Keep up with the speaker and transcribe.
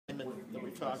that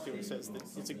we've talked to, he says that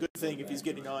it's a good thing if he's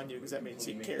getting on you because that means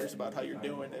he cares about how you're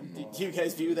doing. And do you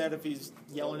guys view that if he's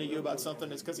yelling at you about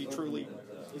something, it's because he truly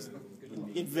is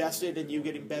invested in you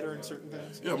getting better in certain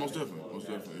things? Yeah, most definitely, most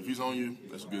definitely. If he's on you,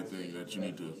 that's a good thing that you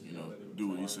need to, do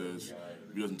what he says.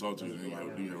 If he doesn't talk to you, then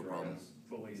you have a problem.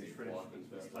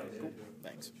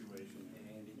 Thanks.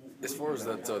 As far as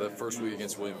that first week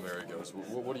against William & Mary goes,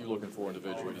 what are you looking for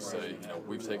individually to say,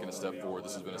 we've taken a step forward,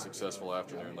 this has been a successful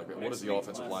afternoon? Like, what does the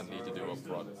offensive line need to do up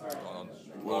front on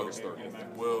August 30th?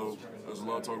 Well, there's a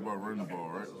lot of talk about running the ball,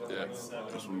 right? Yeah. That's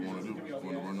what we want to do. We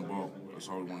want to run the ball. That's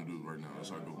all we want to do right now. That's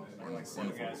how I go. Run the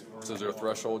football. So is there a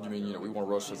threshold? You mean, we want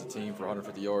to rush as a team for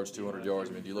 150 yards, 200 yards?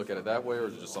 I mean, do you look at it that way, or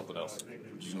is it just something else?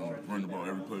 Just run the ball.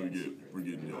 Every play we get, we're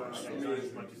getting yards.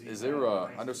 Is there,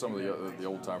 I know some of the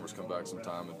old-timers come back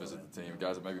sometime and visit the team.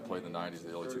 Guys that maybe played in the 90s,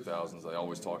 the early 2000s, they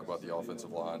always talk about the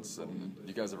offensive lines. And do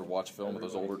you guys ever watch film of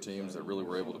those older teams that really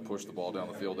were able to push the ball down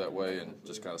the field that way and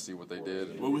just kind of see what they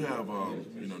did? Well, we have,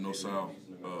 No Sal.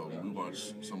 We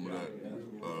watched some of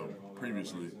that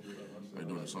previously,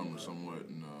 during the summer somewhat,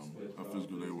 and how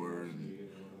physical they were and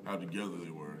how together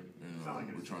they were. And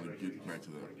we're trying to get back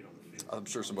to that. I'm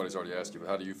sure somebody's already asked you, but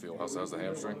how do you feel? How's the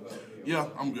hamstring? Yeah,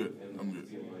 I'm good.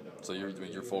 So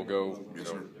you're full go, Yes,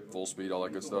 sir. Full speed, all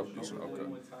that good stuff? Yes, sir. Okay.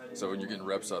 So when you're getting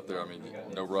reps out there, I mean,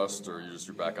 no rust, or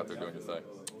you're back out there doing your thing?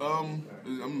 I'm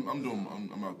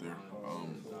out there.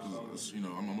 'Cause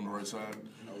I'm on the right side.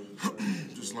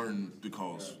 Just learn the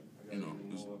calls.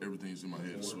 Everything's in my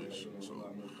head to switch. So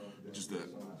just that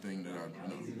thing that I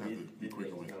have to be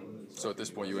quicker with. So at this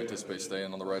point, you anticipate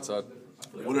staying on the right side?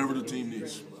 Whatever the team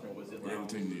needs. Whatever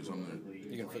the team needs, I'm there.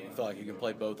 You feel like you can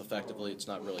play both effectively. It's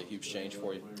not really a huge change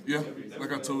for you. Yeah,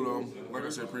 like I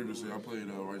said previously, I played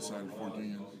right side before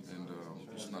Union, and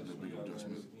it's not that big of a